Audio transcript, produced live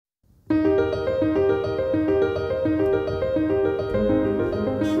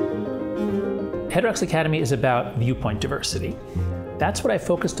Heterodox Academy is about viewpoint diversity. That's what I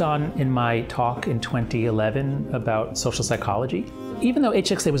focused on in my talk in 2011 about social psychology. Even though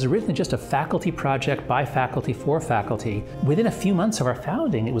HxA was originally just a faculty project by faculty for faculty, within a few months of our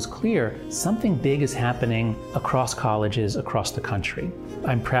founding, it was clear something big is happening across colleges across the country.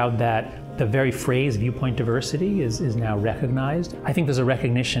 I'm proud that the very phrase viewpoint diversity is now recognized. I think there's a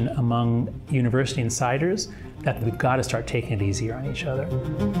recognition among university insiders that we've got to start taking it easier on each other.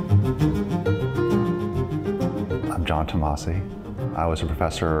 I'm Tomasi. I was a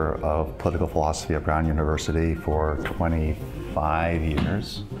professor of political philosophy at Brown University for 25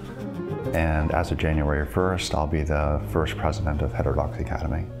 years. And as of January 1st, I'll be the first president of Heterodox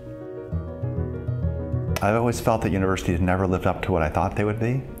Academy. I've always felt that universities never lived up to what I thought they would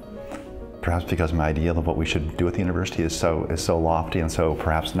be. Perhaps because my ideal of what we should do at the university is so lofty and so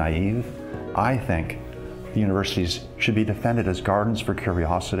perhaps naive. I think the universities should be defended as gardens for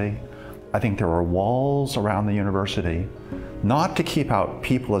curiosity. I think there are walls around the university, not to keep out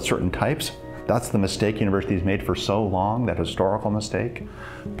people of certain types. That's the mistake universities made for so long, that historical mistake.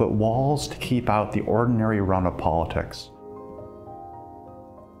 But walls to keep out the ordinary run of politics.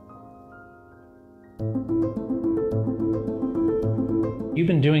 You've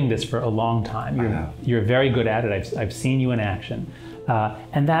been doing this for a long time. You're very good at it. I've seen you in action.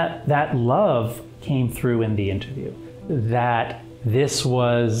 And that love came through in the interview. That this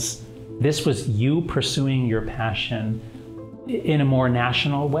was you pursuing your passion in a more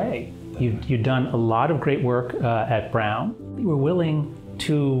national way. You've done a lot of great work at Brown. You were willing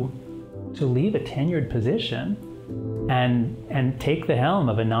to leave a tenured position and take the helm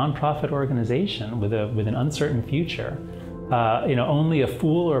of a nonprofit organization with an uncertain future. Only a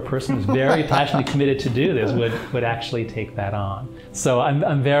fool or a person who's very passionately committed to do this would actually take that on. So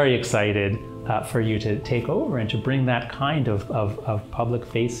I'm very excited for you to take over and to bring that kind of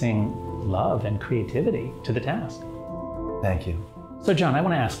public-facing love and creativity to the task. Thank you. So John, I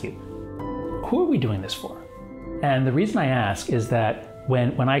want to ask you, who are we doing this for? And the reason I ask is that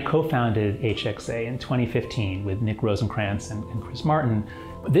when I co-founded HxA in 2015 with Nick Rosenkrantz and Chris Martin,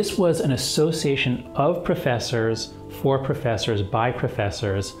 this was an association of professors, for professors, by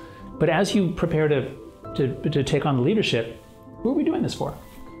professors. But as you prepare to take on the leadership, who are we doing this for?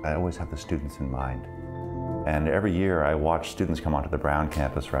 I always have the students in mind. And every year I watch students come onto the Brown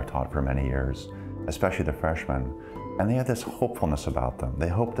campus where I've taught for many years, especially the freshmen. And they have this hopefulness about them. They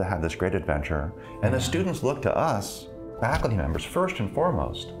hope to have this great adventure. And the students look to us, faculty members, first and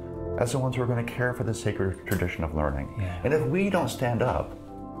foremost, as the ones who are going to care for the sacred tradition of learning. Yeah. And if we don't stand up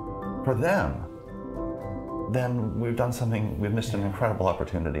for them, then we've missed an incredible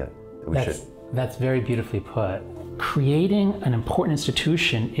opportunity. That's very beautifully put. Creating an important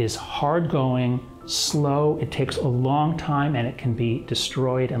institution is hard-going, slow, it takes a long time, and it can be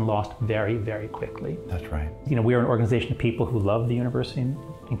destroyed and lost very, very quickly. That's right. We're an organization of people who love the university and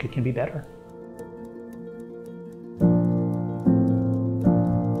think it can be better.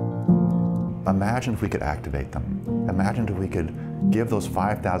 Imagine if we could activate them. Imagine if we could give those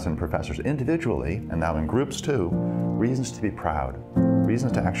 5,000 professors individually, and now in groups too, reasons to be proud,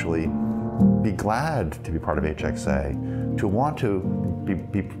 reasons to actually be glad to be part of HxA, to want to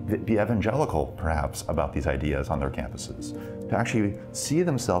be evangelical, perhaps, about these ideas on their campuses, to actually see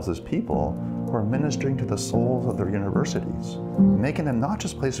themselves as people who are ministering to the souls of their universities, making them not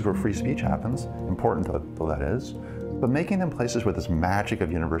just places where free speech happens, important though that is, but making them places where this magic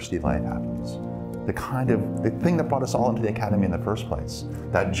of university life happens. The thing that brought us all into the academy in the first place,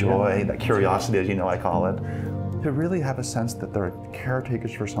 that joy, that curiosity, as I call it, to really have a sense that they're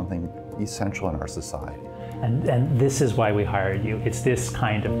caretakers for something essential in our society. And this is why we hired you. It's this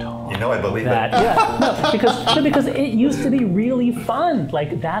kind of talk. I believe that. Yeah, because it used to be really fun.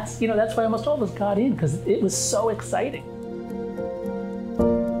 That's why almost all of us got in, because it was so exciting.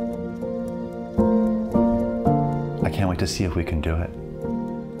 I can't wait to see if we can do it.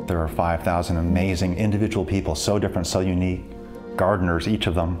 There are 5,000 amazing individual people, so different, so unique, gardeners, each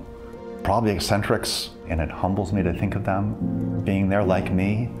of them, probably eccentrics, and it humbles me to think of them being there like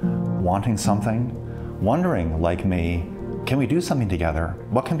me, wanting something, wondering like me, can we do something together?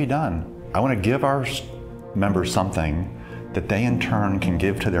 What can be done? I want to give our members something that they in turn can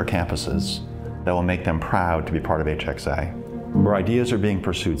give to their campuses that will make them proud to be part of HxA, where ideas are being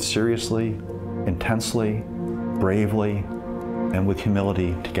pursued seriously, intensely, bravely, and with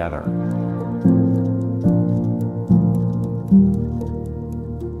humility together.